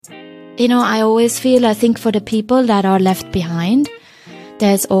I always feel, I think for the people that are left behind,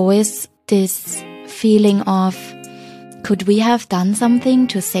 there's always this feeling of, could we have done something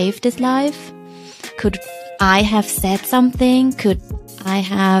to save this life? Could I have said something? Could I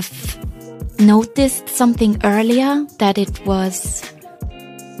have noticed something earlier that it was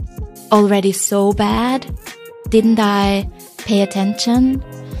already so bad? Didn't I pay attention?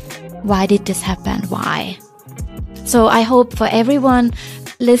 Why did this happen? Why? So I hope for everyone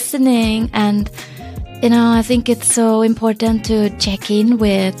listening, and I think it's so important to check in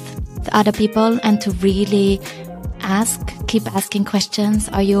with other people and to really keep asking questions.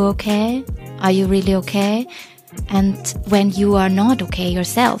 Are you okay? Are you really okay? And when you are not okay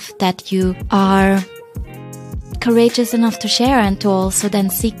yourself, that you are courageous enough to share and to also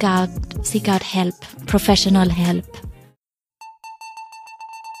then seek out help, professional help.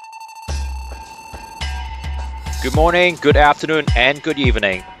 Good morning, good afternoon, and good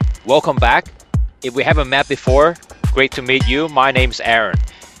evening. Welcome back. If we haven't met before, great to meet you. My name's Aaron.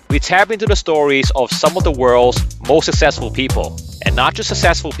 We tap into the stories of some of the world's most successful people, and not just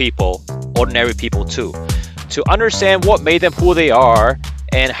successful people, ordinary people too, to understand what made them who they are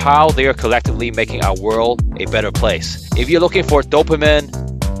and how they are collectively making our world a better place. If you're looking for dopamine,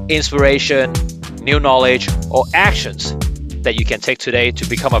 inspiration, new knowledge, or actions that you can take today to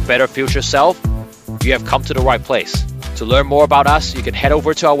become a better future self, you have come to the right place. To learn more about us, you can head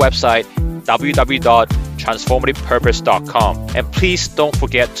over to our website, www.transformativepurpose.com. And please don't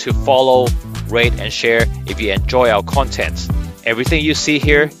forget to follow, rate, and share if you enjoy our content. Everything you see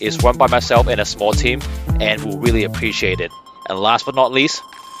here is run by myself and a small team, and we'll really appreciate it. And last but not least,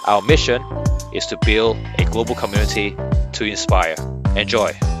 our mission is to build a global community to inspire.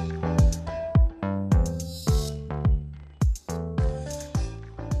 Enjoy.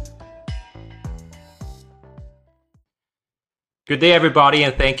 Good day, everybody,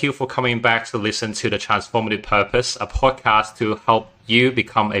 and thank you for coming back to listen to The Transformative Purpose, a podcast to help you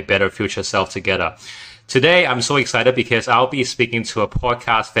become a better future self together. Today, I'm so excited because I'll be speaking to a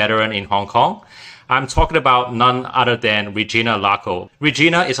podcast veteran in Hong Kong. I'm talking about none other than Regina Larko.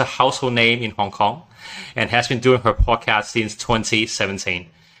 Regina is a household name in Hong Kong and has been doing her podcast since 2017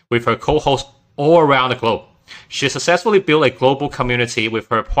 with her co-hosts all around the globe. She successfully built a global community with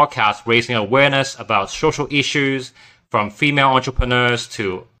her podcast, raising awareness about social issues, from female entrepreneurs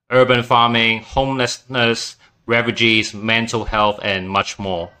to urban farming, homelessness, refugees, mental health, and much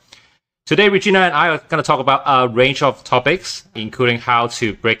more. Today, Regina and I are going to talk about a range of topics, including how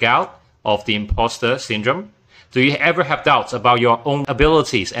to break out of the imposter syndrome. Do you ever have doubts about your own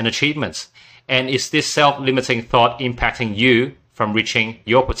abilities and achievements? And is this self-limiting thought impacting you from reaching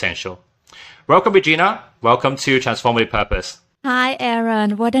your potential? Welcome, Regina. Welcome to Transformative Purpose. Hi,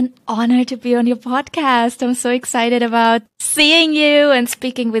 Aaron. What an honor to be on your podcast. I'm so excited about seeing you and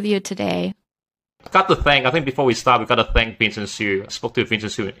speaking with you today. I think before we start, we've got to thank Vincent Su. I spoke to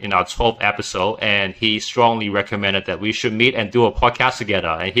Vincent Su in our 12th episode, and he strongly recommended that we should meet and do a podcast together.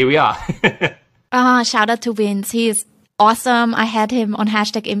 And here we are. Shout out to Vince. He is awesome. I had him on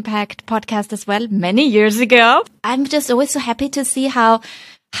 #Impact podcast as well many years ago. I'm just always so happy to see how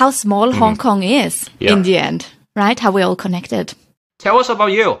small Hong Kong is in the end. Right? How we're all connected. Tell us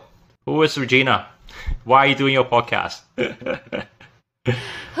about you. Who is Regina? Why are you doing your podcast?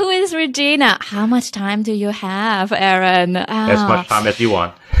 Who is Regina? How much time do you have, Aaron? As much time as you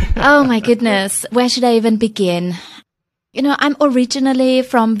want. Oh my goodness. Where should I even begin? I'm originally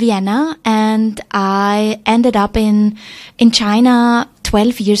from Vienna, and I ended up in China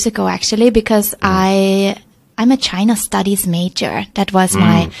 12 years ago, actually, because I'm a China studies major. That was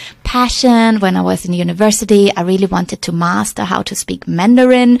my passion when I was in university. I really wanted to master how to speak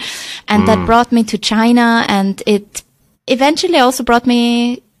Mandarin, and that brought me to China, and it eventually also brought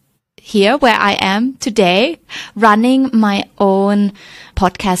me here where I am today, running my own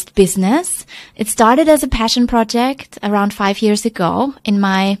podcast business. It started as a passion project around 5 years ago in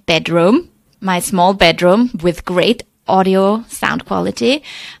my bedroom, my small bedroom with great audio sound quality.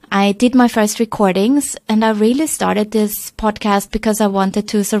 I did my first recordings, and I really started this podcast because I wanted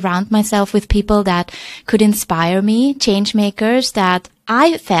to surround myself with people that could inspire me, change makers that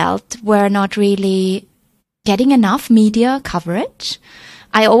I felt were not really getting enough media coverage.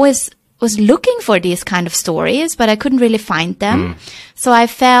 I always was looking for these kind of stories, but I couldn't really find them. So I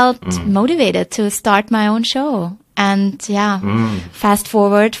felt motivated to start my own show. And fast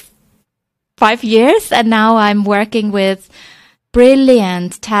forward 5 years, and now I'm working with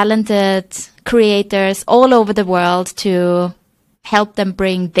brilliant, talented creators all over the world to help them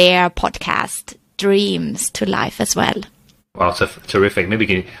bring their podcast dreams to life as well. Wow, terrific. Maybe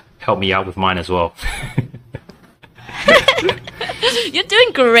you can help me out with mine as well. You're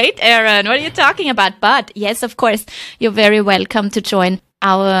doing great, Aaron. What are you talking about? But yes, of course, you're very welcome to join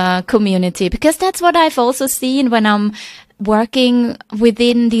our community, because that's what I've also seen when I'm working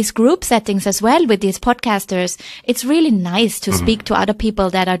within these group settings as well with these podcasters. It's really nice to speak to other people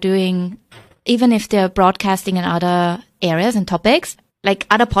that are doing, even if they're broadcasting in other areas and topics. Like,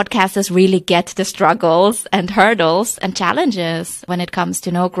 other podcasters really get the struggles and hurdles and challenges when it comes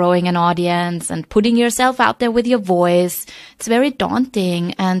to, growing an audience and putting yourself out there with your voice. It's very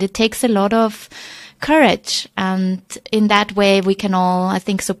daunting and it takes a lot of courage. And in that way, we can all, I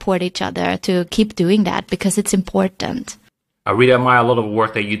think, support each other to keep doing that, because it's important. I really admire a lot of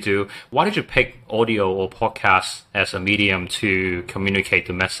work that you do. Why did you pick audio or podcasts as a medium to communicate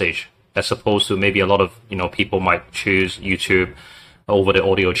the message, as opposed to maybe a lot of, people might choose YouTube over the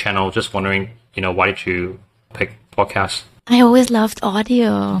audio channel? Just wondering, why did you pick podcasts? I always loved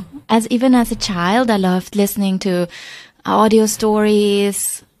audio. Even as a child, I loved listening to audio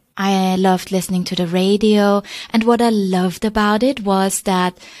stories. I loved listening to the radio. And what I loved about it was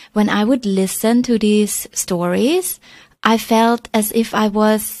that when I would listen to these stories, I felt as if I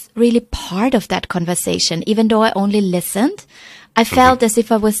was really part of that conversation. Even though I only listened, I felt as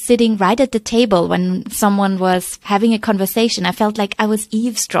if I was sitting right at the table when someone was having a conversation. I felt like I was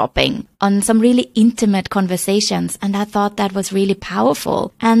eavesdropping on some really intimate conversations. And I thought that was really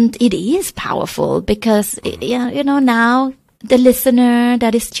powerful. And it is powerful because, now the listener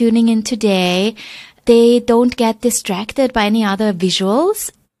that is tuning in today, they don't get distracted by any other visuals.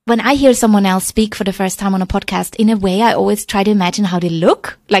 When I hear someone else speak for the first time on a podcast, in a way, I always try to imagine how they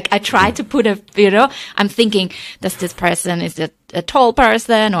look. Like, I try to put I'm thinking, is it a tall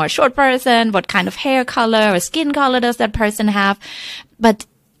person or a short person? What kind of hair color or skin color does that person have? But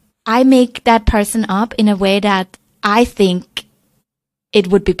I make that person up in a way that I think it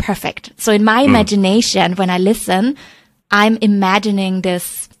would be perfect. So in my imagination, when I listen, I'm imagining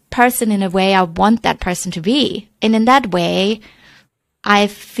this person in a way I want that person to be. And in that way, I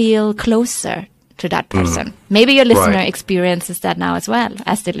feel closer to that person. Maybe your listener experiences that now as well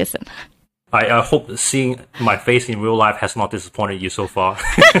as they listen. I hope seeing my face in real life has not disappointed you so far.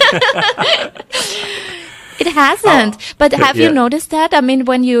 It hasn't. But have you noticed that? I mean,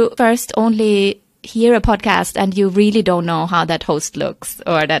 when you first only hear a podcast and you really don't know how that host looks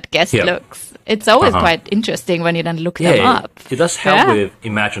or that guest looks, it's always quite interesting when you then look them up. It does help with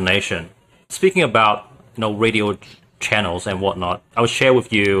imagination. Speaking about, radio channels and whatnot, I would share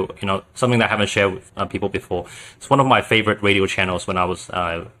with you, something that I haven't shared with people before. It's one of my favorite radio channels when I was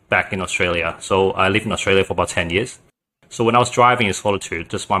back in Australia. So I lived in Australia for about 10 years. So when I was driving in solitude,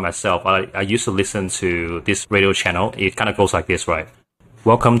 just by myself, I used to listen to this radio channel. It kind of goes like this, right?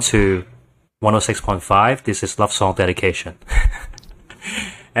 Welcome to 106.5. This is Love Song Dedication.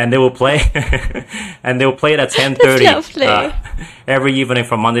 And they will play, it at 10:30 every evening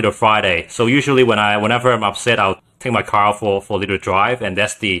from Monday to Friday. So usually whenever I'm upset, I'll take my car for a little drive, and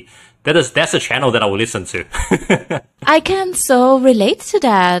that's the channel that I will listen to. I can so relate to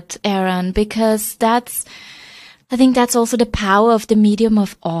that, Aaron, because I think that's also the power of the medium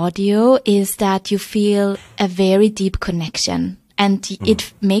of audio, is that you feel a very deep connection, and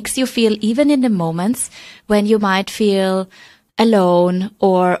it makes you feel, even in the moments when you might feel alone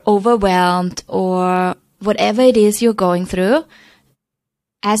or overwhelmed or whatever it is you're going through,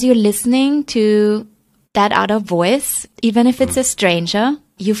 as you're listening to that other voice, even if it's a stranger,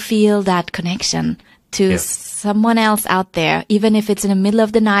 you feel that connection to someone else out there, even if it's in the middle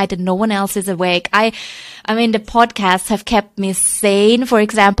of the night and no one else is awake. I mean, the podcasts have kept me sane, for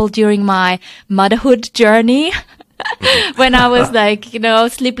example, during my motherhood journey. When I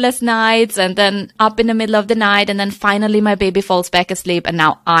was sleepless nights and then up in the middle of the night, and then finally my baby falls back asleep and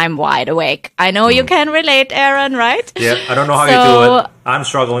now I'm wide awake. I know you can relate, Aaron, right? Yeah, I don't know how you do it. I'm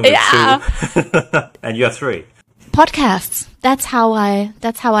struggling with 2. And you have 3. Podcasts. That's how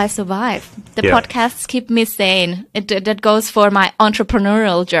I survive. The podcasts keep me sane. That goes for my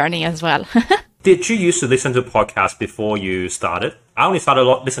entrepreneurial journey as well. Did you used to listen to podcasts before you started? I only started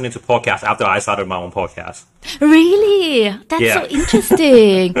listening to podcasts after I started my own podcast. Really? That's so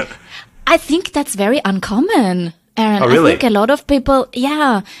interesting. I think that's very uncommon, Aaron. Oh, really? I think a lot of people,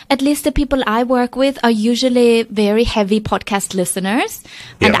 at least the people I work with are usually very heavy podcast listeners.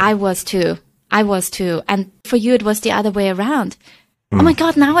 And I was too. And for you, it was the other way around. Oh my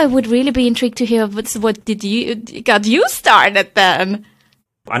God, now I would really be intrigued to hear what got you started then?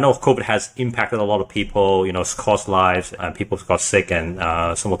 I know COVID has impacted a lot of people, cost lives, and people got sick, and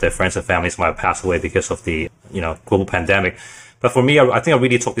some of their friends and families might have passed away because of the, global pandemic. But for me, I think I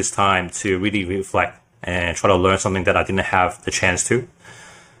really took this time to really reflect and try to learn something that I didn't have the chance to.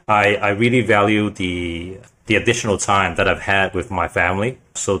 I really value the the additional time that I've had with my family.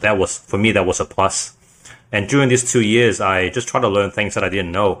 So that was, for me, that was a plus. And during these 2 years, I just tried to learn things that I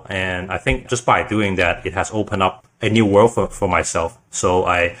didn't know. And I think just by doing that, it has opened up a new world for myself. So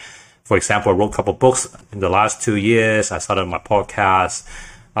for example, I wrote a couple of books in the last 2 years. I started my podcast.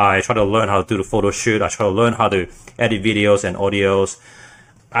 I try to learn how to do the photo shoot. I try to learn how to edit videos and audios.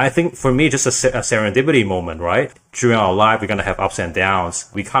 I think for me, just a serendipity moment, right? During our life, we're going to have ups and downs.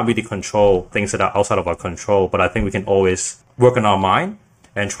 We can't really control things that are outside of our control, but I think we can always work on our mind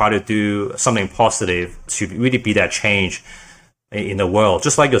and try to do something positive to really be that change in the world.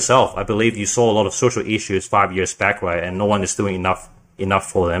 Just like yourself, I believe you saw a lot of social issues 5 years back, right? And no one is doing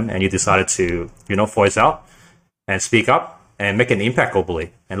enough for them. And you decided to, voice out and speak up and make an impact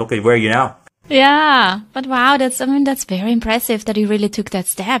globally. And look at where you're now. Yeah, but wow, that's very impressive that you really took that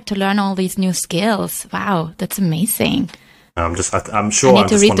step to learn all these new skills. Wow, that's amazing. I'm I sure need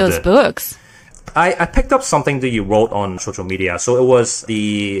to read those books. I picked up something that you wrote on social media. So it was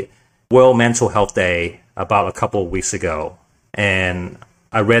the World Mental Health Day about a couple of weeks ago. And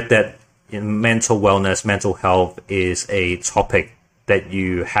I read that in mental wellness, mental health is a topic that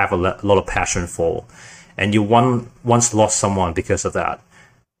you have a lot of passion for. And you once lost someone because of that.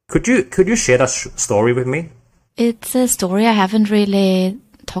 Could you share that story with me? It's a story I haven't really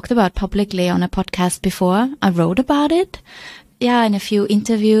talked about publicly on a podcast before. I wrote about it. Yeah, in a few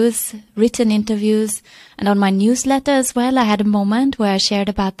interviews, written interviews, and on my newsletter as well. I had a moment where I shared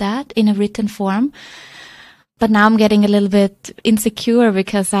about that in a written form. But now I'm getting a little bit insecure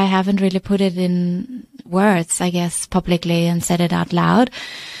because I haven't really put it in words, I guess, publicly and said it out loud.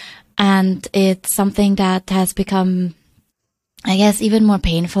 And it's something that has become, I guess, even more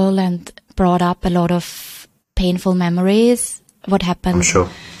painful and brought up a lot of painful memories. What happened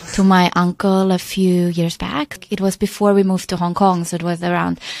to my uncle a few years back. It was before we moved to Hong Kong, so it was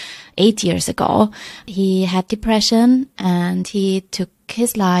around 8 years ago. He had depression and he took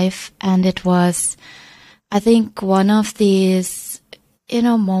his life, and it was, I think, one of these,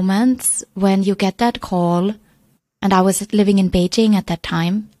 moments when you get that call. And I was living in Beijing at that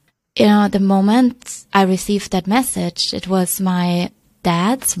time. The moment I received that message, it was my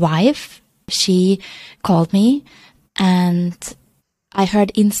dad's wife. She called me and I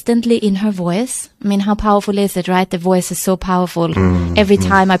heard instantly in her voice. I mean, how powerful is it, right? The voice is so powerful. Every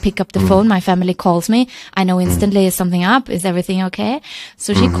time I pick up the phone, my family calls me. I know instantly, is something up? Is everything okay?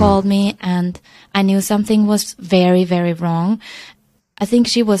 So she called me and I knew something was very, very wrong. I think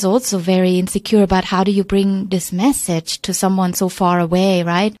she was also very insecure about how do you bring this message to someone so far away,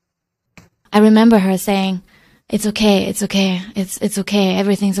 right? I remember her saying, it's okay, it's okay, it's okay,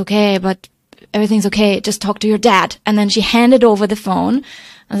 everything's okay, but everything's okay, just talk to your dad. And then she handed over the phone.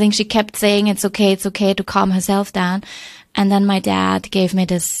 I think she kept saying it's okay to calm herself down. And then my dad gave me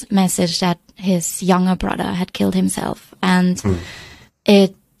this message that his younger brother had killed himself. And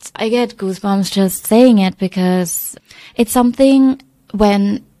I get goosebumps just saying it because it's something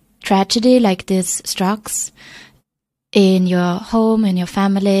when tragedy like this strikes in your home, in your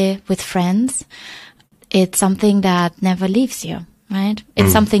family, with friends, it's something that never leaves you, right?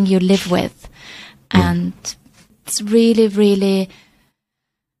 It's something you live with. And it's really, really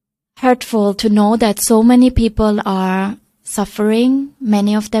hurtful to know that so many people are suffering,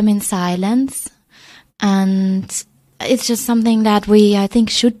 many of them in silence. And it's just something that we, I think,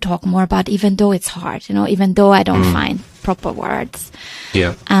 should talk more about, even though it's hard, even though I don't find proper words.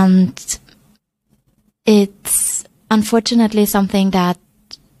 Yeah. And it's unfortunately something that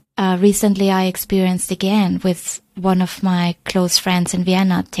recently I experienced again with one of my close friends in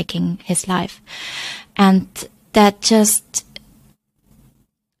Vienna taking his life. And that just,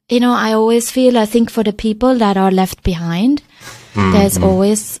 I always feel, I think for the people that are left behind, there's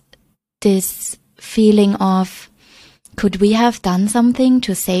always this feeling of, could we have done something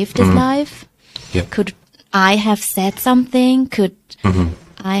to save this life? Yeah. Could I have said something? Could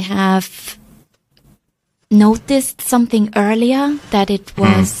I have noticed something earlier that it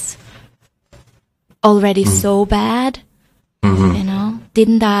was already so bad?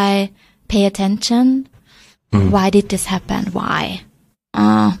 Didn't I pay attention? Why did this happen? Why?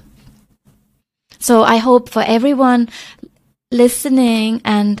 So I hope for everyone listening,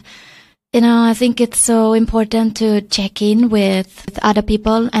 and I think it's so important to check in with other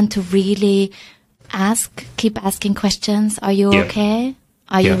people and to really keep asking questions. Are you okay?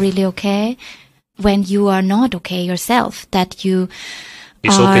 Are you really okay? When you are not okay yourself, that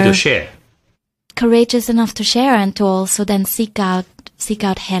it's okay to share. Courageous enough to share and to also then seek out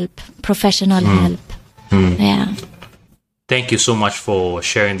help, professional help. Yeah. Thank you so much for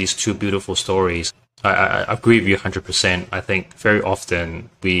sharing these two beautiful stories. I agree with you 100%. I think very often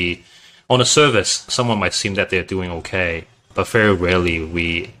we on the surface, someone might seem that they're doing okay, but very rarely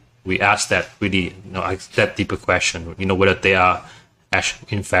we ask that really, that deeper question, whether they are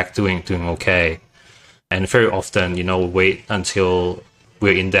actually, in fact, doing okay. And very often, we wait until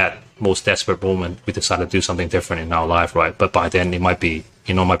we're in that most desperate moment, we decide to do something different in our life, right? But by then, it might be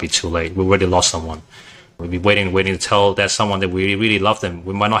too late. We already lost someone. We'll be waiting to tell that someone that we really love them.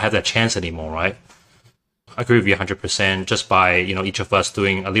 We might not have that chance anymore, right? I agree with you 100%. Just by, each of us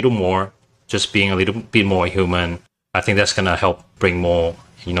doing a little more, just being a little bit more human, I think that's going to help bring more,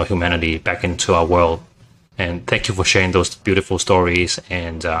 humanity back into our world. And thank you for sharing those beautiful stories.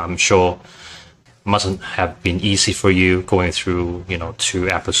 And I'm sure it mustn't have been easy for you going through, 2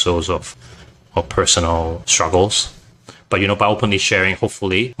 episodes of personal struggles. But, by openly sharing,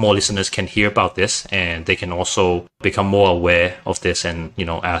 hopefully more listeners can hear about this and they can also become more aware of this and,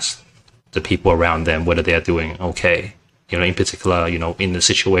 ask the people around them whether they are doing okay. In particular, in the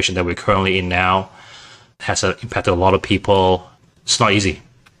situation that we're currently in now, has impacted a lot of people. It's not easy.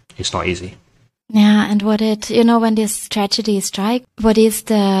 It's not easy. Yeah, and when this tragedy strike, what is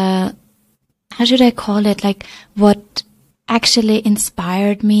how should I call it? Like, what actually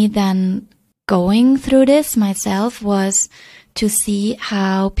inspired me then going through this myself was to see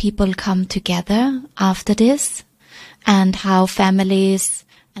how people come together after this and how families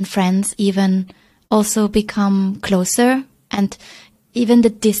and friends even also become closer, and even the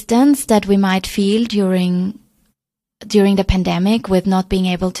distance that we might feel during the pandemic with not being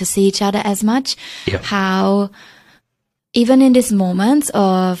able to see each other as much, how even in these moments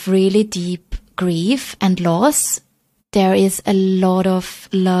of really deep grief and loss, there is a lot of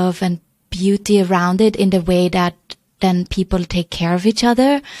love and beauty around it in the way that then people take care of each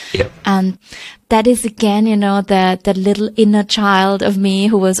other. And that is again, the little inner child of me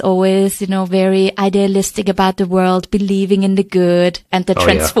who was always, very idealistic about the world, believing in the good and the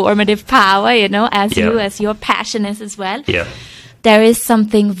transformative power, as your passion is as well. There is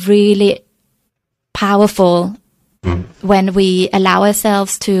something really powerful when we allow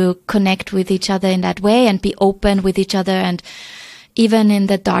ourselves to connect with each other in that way and be open with each other, and even in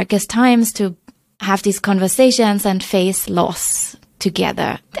the darkest times to have these conversations and face loss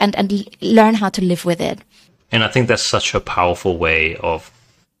together and learn how to live with it. And I think that's such a powerful way of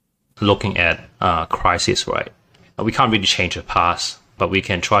looking at crisis, right? We can't really change the past, but we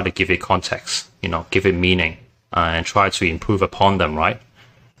can try to give it context, give it meaning, and try to improve upon them, right?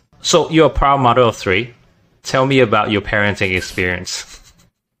 So you're a proud mother of 3. Tell me about your parenting experience.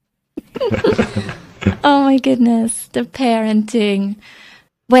 Oh my goodness, the parenting.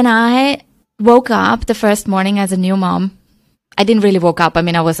 When I woke up the first morning as a new mom, I didn't really woke up. I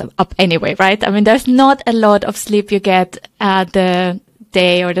mean, I was up anyway, right? I mean, there's not a lot of sleep you get the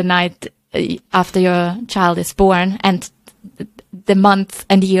day or the night after your child is born and the months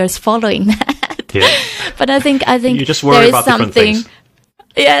and years following that. But I think you just worry about different things.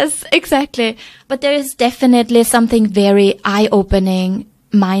 Yes, exactly. But there is definitely something very eye-opening,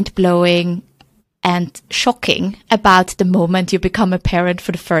 mind-blowing, and shocking about the moment you become a parent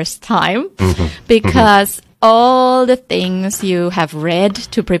for the first time, because all the things you have read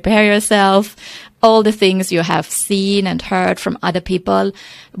to prepare yourself, all the things you have seen and heard from other people,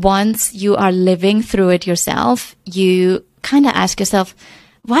 once you are living through it yourself, you kind of ask yourself,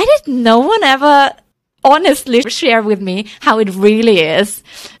 why did no one ever honestly share with me how it really is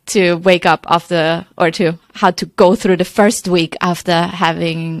to wake up after, or to how to go through the first week after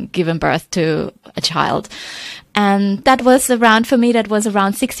having given birth to a child. And that was around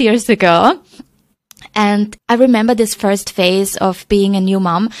 6 years ago. And I remember this first phase of being a new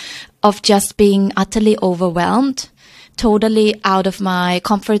mom, of just being utterly overwhelmed, totally out of my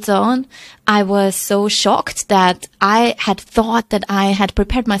comfort zone. I was so shocked that I had thought that I had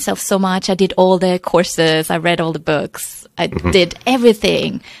prepared myself so much. I did all the courses. I read all the books. I did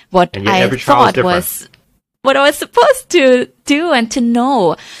everything what I thought was what I was supposed to do and to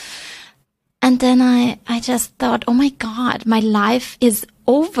know. And then I just thought, oh my God, my life is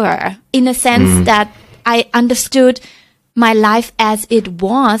over, in a sense that I understood my life as it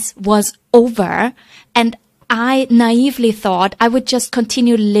was over. And I naively thought I would just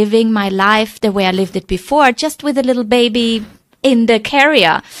continue living my life the way I lived it before, just with a little baby in the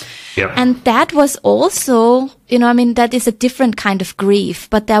carrier. And that was also, that is a different kind of grief,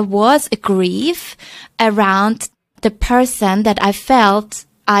 but there was a grief around the person that I felt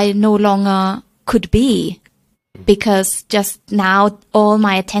I no longer could be, because just now all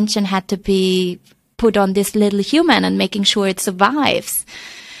my attention had to be put on this little human and making sure it survives.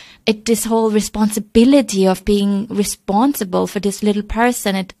 This whole responsibility of being responsible for this little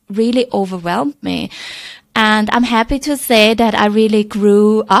person, it really overwhelmed me. And I'm happy to say that I really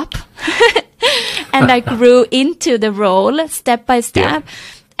grew up and I grew into the role step by step. Yeah.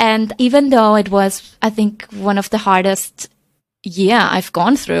 And even though it was, I think, one of the hardest I've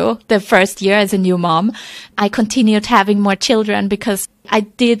gone through, the first year as a new mom, I continued having more children because I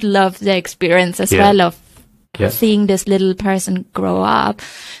did love the experience as well of seeing this little person grow up.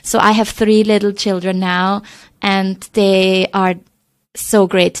 So I have 3 little children now, and they are so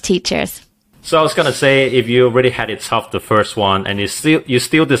great teachers. So I was going to say, if you already had it tough the first one and you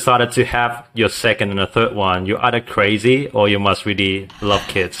still decided to have your second and a third one, you're either crazy or you must really love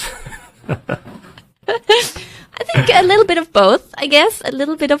kids. I think a little bit of both, I guess. A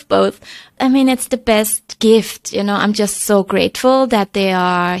little bit of both. I mean, it's the best gift. I'm just so grateful that they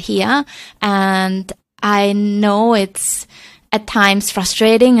are here. And I know it's at times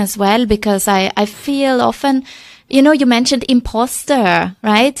frustrating as well, because I feel often, you mentioned imposter,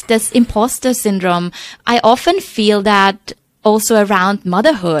 right? This imposter syndrome. I often feel that also around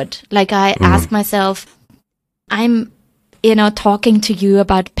motherhood. Like I ask myself, I'm, talking to you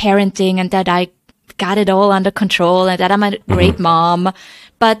about parenting and that I got it all under control and that I'm a great mom.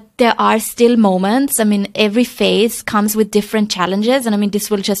 But there are still moments. I mean, every phase comes with different challenges. And I mean, this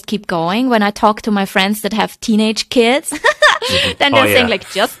will just keep going. When I talk to my friends that have teenage kids, then they're saying like,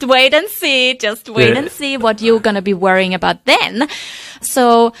 just wait and see what you're going to be worrying about then.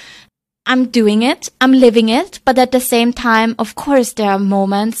 So I'm doing it. I'm living it. But at the same time, of course, there are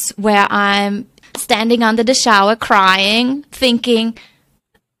moments where I'm standing under the shower crying, thinking,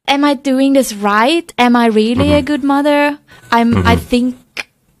 am I doing this right? Am I really a good mother? I think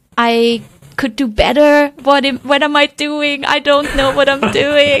I could do better. What am I doing? I don't know what I'm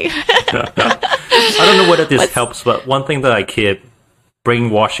doing. I don't know whether this helps, but one thing that I keep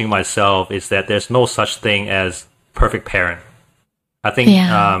brainwashing myself is that there's no such thing as perfect parent. I think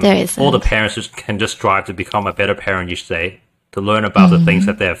all the parents can just strive to become a better parent each day, to learn about the things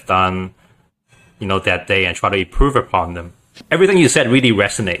that they have done, that day, and try to improve upon them. Everything you said really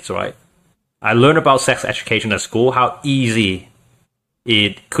resonates, right? I learned about sex education at school, how easy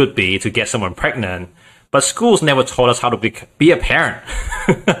it could be to get someone pregnant, but schools never taught us how to be a parent.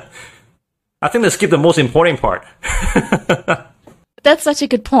 I think they skipped the most important part. That's such a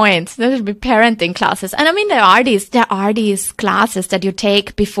good point. There should be parenting classes. And I mean, there are these classes that you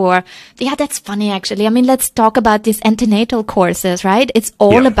take before. Yeah, that's funny, actually. I mean, let's talk about these antenatal courses, right? It's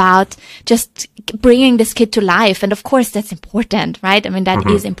all about just bringing this kid to life. And of course, that's important, right? I mean, that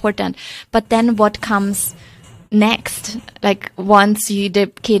is important. But then what comes next? Like once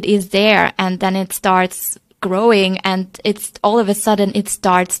the kid is there and then it starts growing and it's all of a sudden it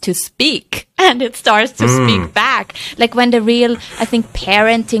starts to speak and it starts to speak back. Like when the real, I think,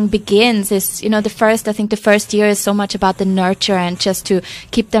 parenting begins is, the first year is so much about the nurture and just to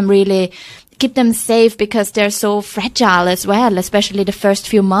keep them safe because they're so fragile as well, especially the first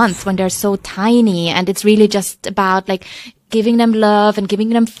few months when they're so tiny. And it's really just about like giving them love and giving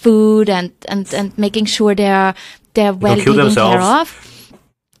them food and making sure they're well taken care of.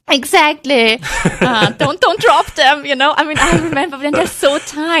 Exactly. Don't drop them, I mean, I remember when they're so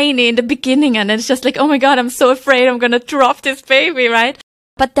tiny in the beginning and it's just like, oh my God, I'm so afraid I'm going to drop this baby, right?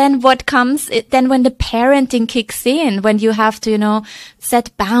 But then what comes, then when the parenting kicks in, when you have to,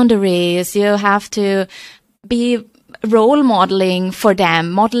 set boundaries, you have to be role modeling for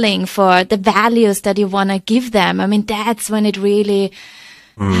them, modeling for the values that you want to give them. I mean, that's when it really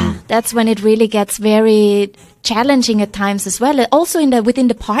gets very challenging at times as well. Also within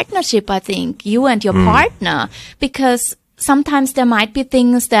the partnership, I think, you and your partner, because sometimes there might be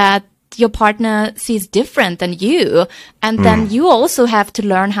things that your partner sees different than you. And then you also have to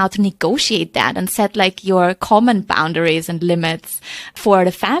learn how to negotiate that and set like your common boundaries and limits for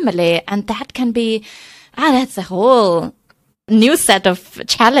the family. And that can be, that's a whole new set of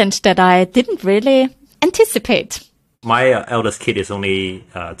challenge that I didn't really anticipate. My eldest kid is only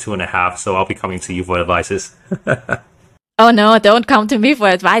 2.5, so I'll be coming to you for advices. Oh no, don't come to me for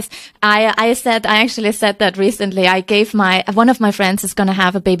advice. I actually said that recently. I gave one of my friends is going to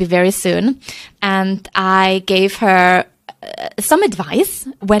have a baby very soon. And I gave her some advice,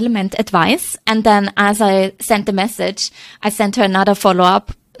 well-meant advice. And then as I sent the message, I sent her another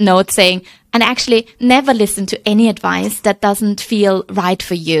follow-up note saying, and actually never listen to any advice that doesn't feel right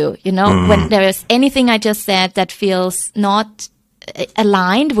for you. When there is anything I just said that feels not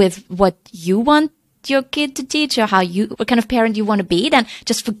aligned with what you want your kid to teach or what kind of parent you want to be, then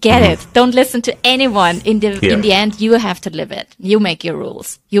just forget it. Don't listen to anyone. In the end, you have to live it. You make your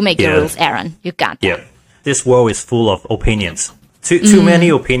rules. You make your rules, Aaron. You got that. Yeah. This world is full of opinions. Too many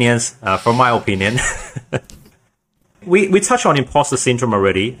opinions, from my opinion. We touched on imposter syndrome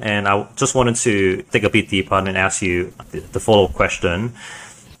already, and I just wanted to dig a bit deeper and ask you the follow-up question.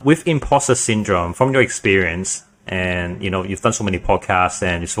 With imposter syndrome, from your experience, and you've done so many podcasts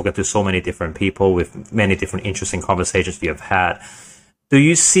and you've spoken to so many different people with many different interesting conversations you have had, do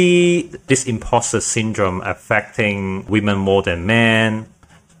you see this imposter syndrome affecting women more than men,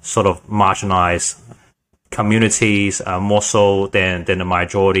 sort of marginalized communities more so than the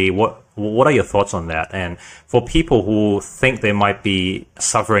majority? What are your thoughts on that? And for people who think they might be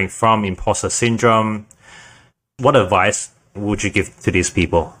suffering from imposter syndrome, what advice would you give to these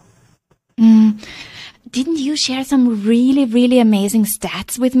people? Didn't you share some really, really amazing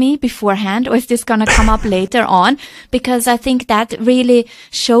stats with me beforehand? Or is this going to come up later on? Because I think that really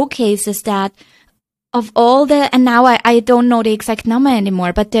showcases that of all and now I don't know the exact number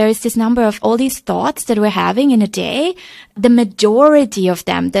anymore, but there is this number of all these thoughts that we're having in a day. The majority of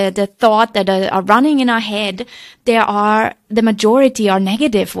them, the thought that are running in our head, the majority are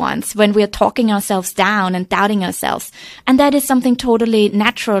negative ones when we're talking ourselves down and doubting ourselves. And that is something totally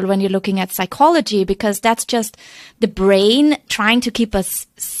natural when you're looking at psychology, because that's just the brain trying to keep us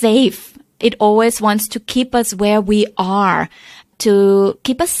safe. It always wants to keep us where we are, to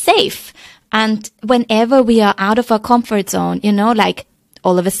keep us safe. And whenever we are out of our comfort zone, like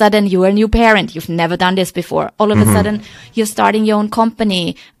all of a sudden you're a new parent, you've never done this before. All of a sudden you're starting your own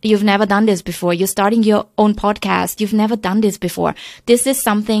company, you've never done this before. You're starting your own podcast, you've never done this before. This is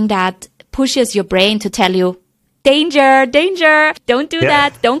something that pushes your brain to tell you, danger, danger, don't do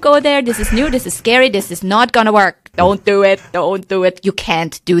that, don't go there, this is new, this is scary, this is not gonna work. Don't do it, you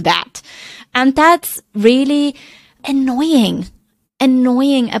can't do that. And that's really annoying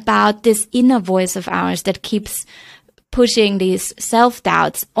about this inner voice of ours that keeps pushing these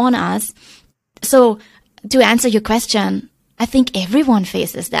self-doubts on us. So to answer your question, I think everyone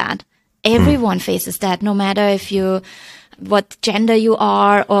faces that. Everyone faces that, no matter what gender you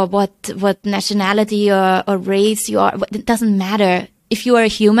are or what nationality or race you are. It doesn't matter. If you are a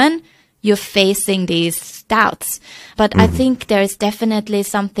human, you're facing these doubts. But I think there is definitely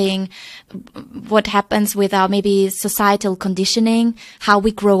something, what happens with our maybe societal conditioning, how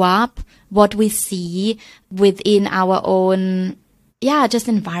we grow up, what we see within our own, just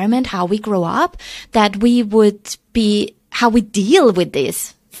environment, how we grow up, that how we deal with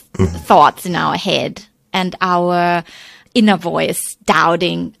these thoughts in our head and our inner voice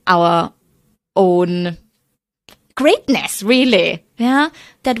doubting our own greatness, really.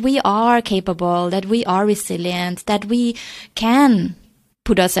 That we are capable, that we are resilient, that we can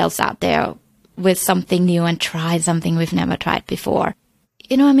put ourselves out there with something new and try something we've never tried before.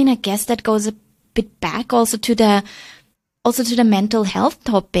 I guess that goes a bit back also to the mental health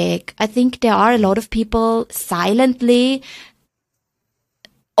topic. I think there are a lot of people silently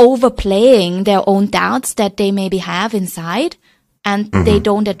overplaying their own doubts that they maybe have inside, and they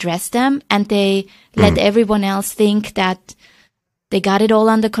don't address them, and they let everyone else think that they got it all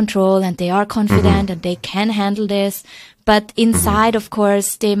under control and they are confident and they can handle this. But inside, of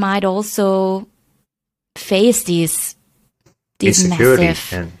course, they might also face these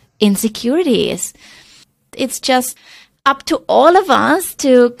massive insecurities. It's just up to all of us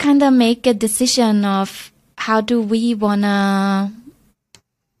to kind of make a decision of how do we want to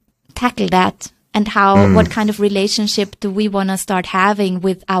tackle that, and what kind of relationship do we want to start having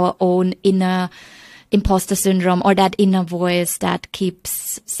with our own inner imposter syndrome, or that inner voice that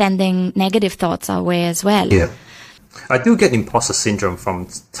keeps sending negative thoughts our way as well. Yeah. I do get imposter syndrome from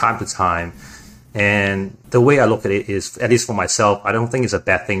time to time. And the way I look at it is, at least for myself, I don't think it's a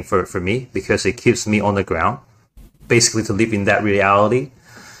bad thing for me, because it keeps me on the ground, basically to live in that reality.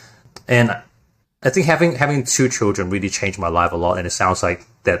 And I think having two children really changed my life a lot. And it sounds like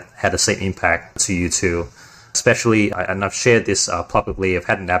that had the same impact to you too. Especially, and I've shared this publicly, I've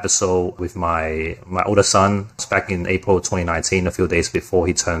had an episode with my older son back in April 2019, a few days before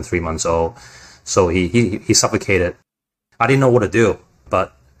he turned 3 months old. So he suffocated. I didn't know what to do,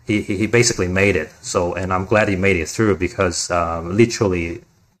 but he basically made it. So, and I'm glad he made it through, because literally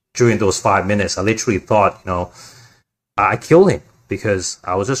during those 5 minutes, I literally thought, I killed him, because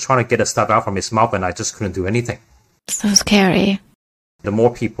I was just trying to get a stuff out from his mouth and I just couldn't do anything. So scary. The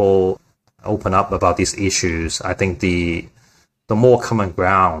more people open up about these issues, I think the more common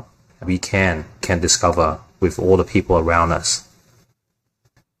ground we can discover with all the people around us.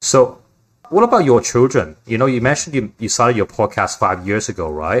 So what about your children? You mentioned you started your podcast 5 years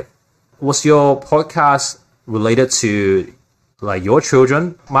ago, right? Was your podcast related to like your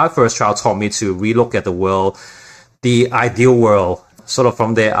children? My first child taught me to relook at the world, the ideal world, sort of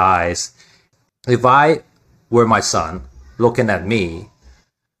from their eyes. If I were my son looking at me,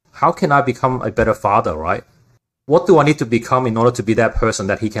 how can I become a better father, right? what do I need to become in order to be that person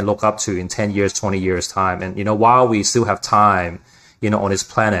that he can look up to in 10 years, 20 years time? And, while we still have time, on this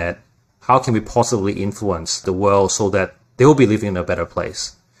planet, how can we possibly influence the world so that they will be living in a better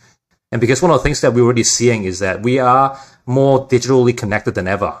place? And because one of the things that we're already seeing is that we are more digitally connected than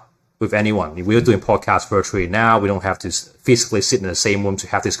ever with anyone. We're doing podcasts virtually now. We don't have to physically sit in the same room to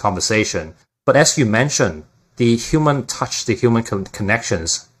have this conversation. But as you mentioned, the human touch, the human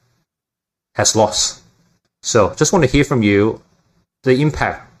connections has lost. So just want to hear from you the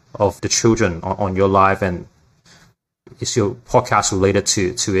impact of the children on your life, and is your podcast related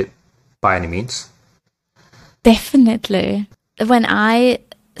to it by any means? Definitely. When I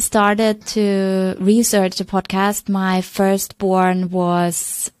started to research the podcast, my firstborn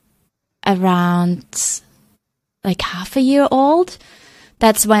was around like half a year old.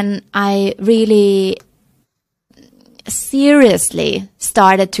 That's when I really seriously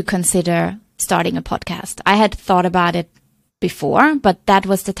started to consider starting a podcast. I had thought about it before, but that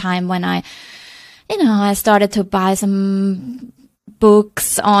was the time when I started to buy some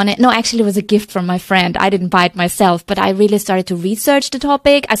books on it. No, actually it was a gift from my friend. I didn't buy it myself, but I really started to research the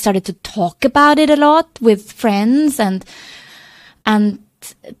topic. I started to talk about it a lot with friends, and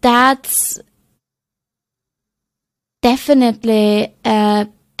that's definitely a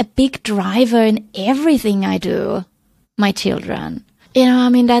big driver in everything I do. My children.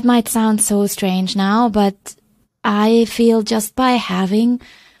 That might sound so strange now, but I feel just by having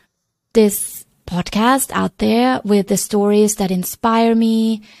this podcast out there with the stories that inspire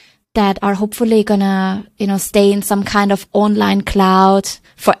me, that are hopefully gonna, stay in some kind of online cloud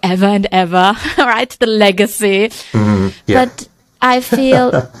forever and ever, right? The legacy. Mm-hmm. Yeah. But I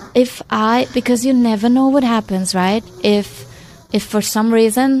feel because you never know what happens, right? If for some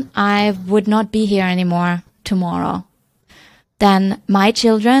reason I would not be here anymore tomorrow, then my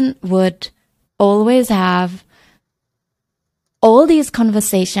children would always have all these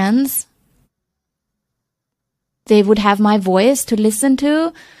conversations. They would have my voice to listen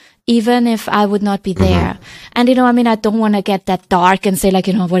to, even if I would not be there. And, I don't want to get that dark and say like,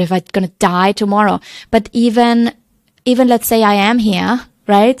 what if I'm going to die tomorrow? But even let's say I am here,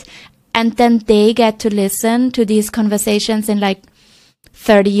 right? And then they get to listen to these conversations in like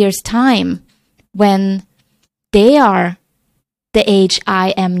 30 years time when they are the age I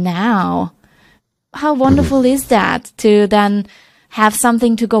am now. How wonderful is that to then have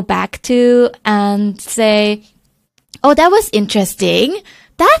something to go back to and say, oh, that was interesting.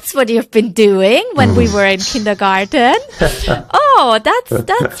 That's what you've been doing when we were in kindergarten. Oh,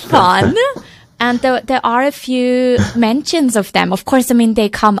 that's fun. And there are a few mentions of them. Of course, they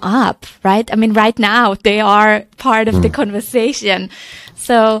come up, right? Right now they are part of the conversation.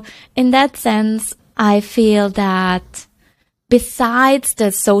 So in that sense, I feel that besides the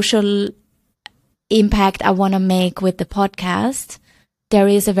social impact I want to make with the podcast, there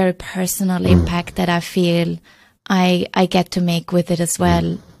is a very personal impact that I feel I get to make with it as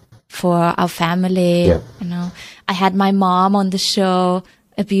well for our family. Yeah. I had my mom on the show,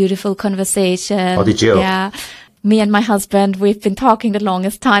 a beautiful conversation. Oh, did you? Yeah. Me and my husband, we've been talking the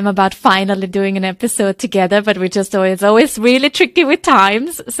longest time about finally doing an episode together, but it's always really tricky with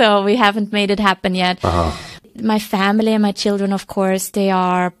times. So we haven't made it happen yet. My family and my children, of course, they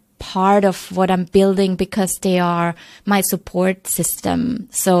are part of what I'm building because they are my support system.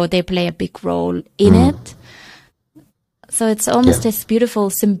 So they play a big role in it. So it's almost this beautiful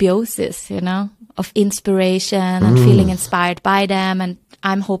symbiosis, of inspiration and feeling inspired by them. And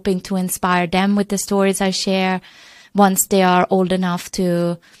I'm hoping to inspire them with the stories I share once they are old enough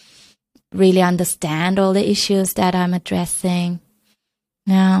to really understand all the issues that I'm addressing.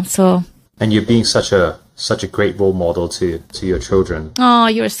 Yeah, so. And you're being such a great role model to your children. Oh,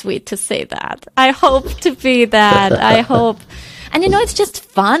 you're sweet to say that. I hope to be that. I hope. And it's just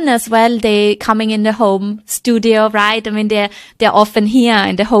fun as well. They coming in the home studio, right? They're often here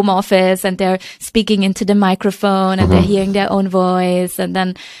in the home office and they're speaking into the microphone and they're hearing their own voice. And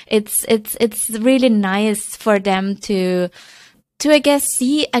then it's really nice for them to I guess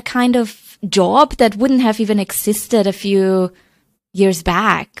see a kind of job that wouldn't have even existed a few years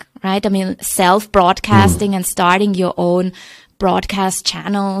back, right? Self-broadcasting and starting your own broadcast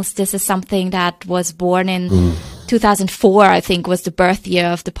channels. This is something that was born in 2004, I think, was the birth year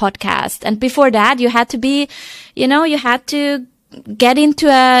of the podcast. And before that, you had to be, you had to get into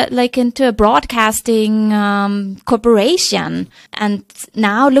a broadcasting corporation. And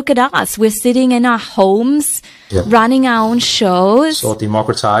now look at us. We're sitting in our homes, running our own shows. So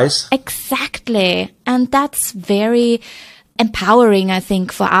democratized. Exactly. And that's very empowering, I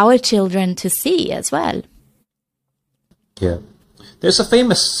think, for our children to see as well. Yeah. There's a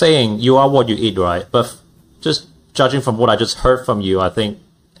famous saying, you are what you eat, right? But just judging from what I just heard from you, I think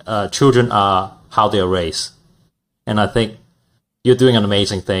children are how they're raised. And I think you're doing an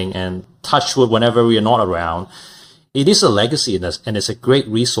amazing thing. And touch wood, whenever we are not around, it is a legacy in this, and it's a great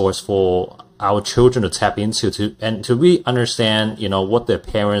resource for our children to tap into to really understand, what their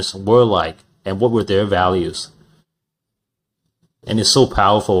parents were like and what were their values. And it's so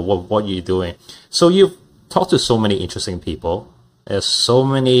powerful what you're doing. So you've talked to so many interesting people. There's so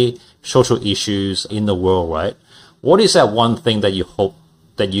many social issues in the world, right? What is that one thing that you hope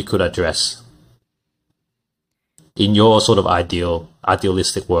that you could address in your sort of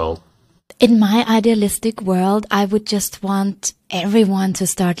idealistic world? In my idealistic world, I would just want everyone to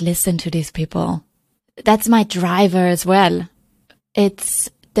start listening to these people. That's my driver as well. It's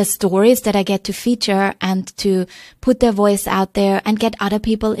the stories that I get to feature and to put their voice out there and get other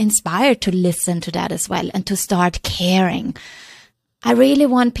people inspired to listen to that as well and to start caring. I really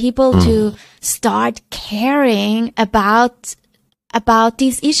want people to start caring about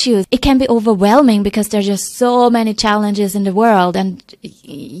these issues. It can be overwhelming because there's just so many challenges in the world, and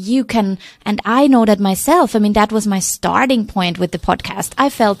I know that myself. I mean, that was my starting point with the podcast. I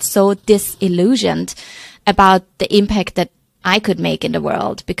felt so disillusioned about the impact that I could make in the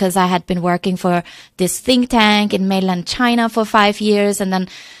world because I had been working for this think tank in mainland China for 5 years. And then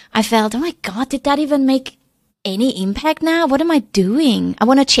I felt, oh my God, did that even make any impact now? What am I doing? I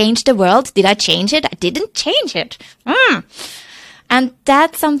want to change the world. Did I change it? I didn't change it. And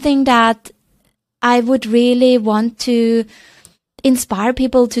that's something that I would really want to inspire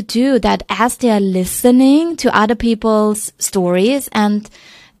people to do, that as they are listening to other people's stories and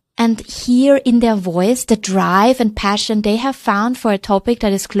hear in their voice the drive and passion they have found for a topic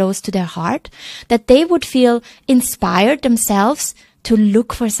that is close to their heart, that they would feel inspired themselves to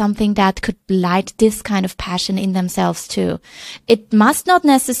look for something that could light this kind of passion in themselves too. It must not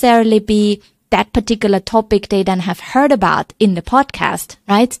necessarily be that particular topic they then have heard about in the podcast,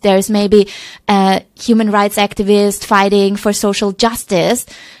 right? There's maybe a human rights activist fighting for social justice,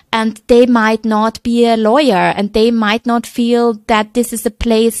 and they might not be a lawyer, and they might not feel that this is a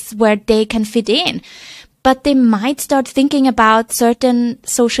place where they can fit in. But they might start thinking about certain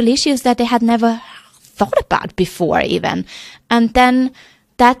social issues that they had never thought about before even. And then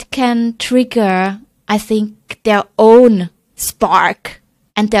that can trigger, I think, their own spark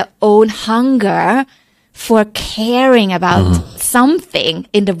and their own hunger for caring about something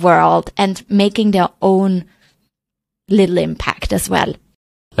in the world and making their own little impact as well.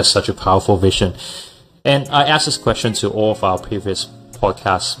 That's such a powerful vision. And I asked this question to all of our previous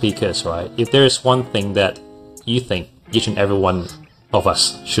podcast speakers, right? If there is one thing that you think each and every one of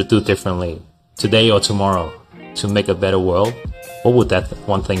us should do differently today or tomorrow to make a better world, what would that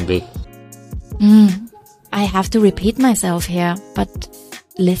one thing be? I have to repeat myself here, but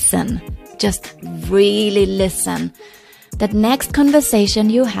listen. Just really listen. That next conversation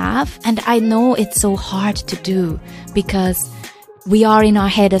you have, and I know it's so hard to do because we are in our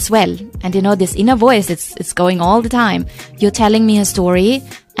head as well. And this inner voice, it's going all the time. You're telling me a story,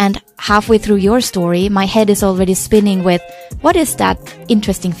 and halfway through your story, my head is already spinning with, what is that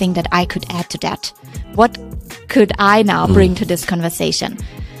interesting thing that I could add to that? What could I now bring to this conversation?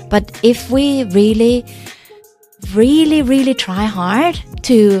 But if we really, really, really try hard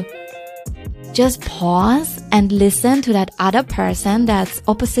to just pause and listen to that other person that's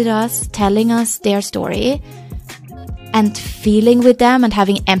opposite us, telling us their story, and feeling with them and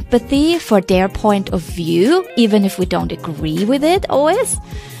having empathy for their point of view, even if we don't agree with it always,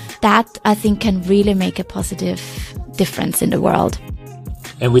 that I think can really make a positive difference in the world.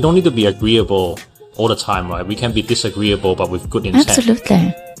 And we don't need to be agreeable all the time, right? We can be disagreeable, but with good intent.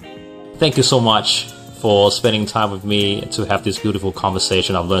 Absolutely. Thank you so much for spending time with me to have this beautiful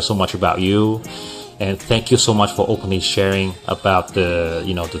conversation. I've learned so much about you. And thank you so much for openly sharing about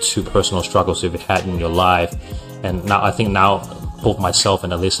the two personal struggles you've had in your life. And now I think both myself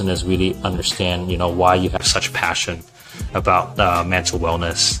and the listeners really understand, why you have such passion about mental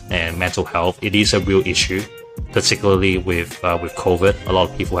wellness and mental health. It is a real issue, particularly with COVID. A lot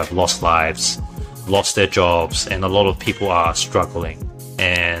of people have lost lives, lost their jobs, and a lot of people are struggling.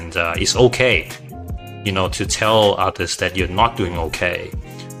 And it's okay, to tell others that you're not doing okay.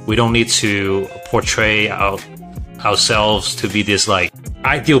 We don't need to portray ourselves to be this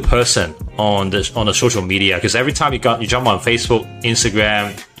ideal person on the social media, because every time you jump on Facebook,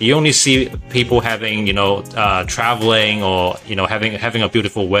 Instagram, you only see people having traveling or having a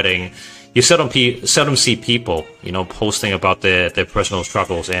beautiful wedding. You seldom see people posting about their personal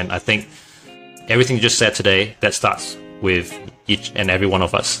struggles. And I think everything you just said today, that starts with each and every one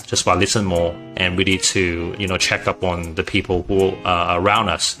of us, just by listening more and really to check up on the people who are around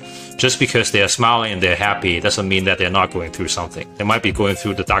us. Just because they are smiling and they're happy doesn't mean that they're not going through something. They might be going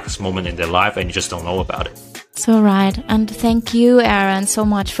through the darkest moment in their life and you just don't know about it. So right. And thank you, Aaron, so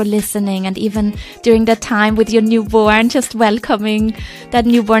much for listening. And even during that time with your newborn, just welcoming that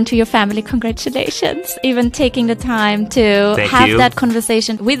newborn to your family. Congratulations. Even taking the time to have that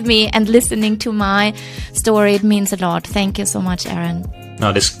conversation with me and listening to my story. It means a lot. Thank you so much, Aaron.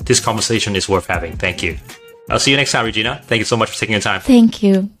 No, this conversation is worth having. Thank you. I'll see you next time, Regina. Thank you so much for taking your time. Thank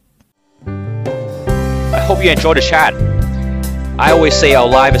you. I hope you enjoyed the chat. I always say our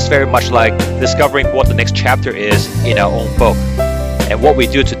life is very much like discovering what the next chapter is in our own book. And what we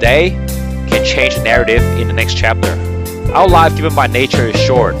do today can change the narrative in the next chapter. Our life given by nature is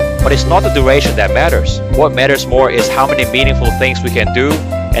short, but it's not the duration that matters. What matters more is how many meaningful things we can do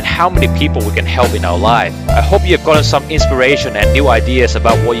and how many people we can help in our life. I hope you have gotten some inspiration and new ideas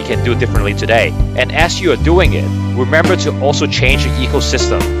about what you can do differently today. And as you are doing it, remember to also change your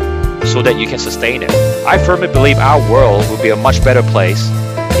ecosystem so that you can sustain it. I firmly believe our world will be a much better place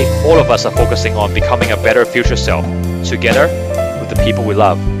if all of us are focusing on becoming a better future self together with the people we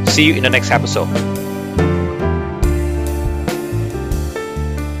love. See you in the next episode.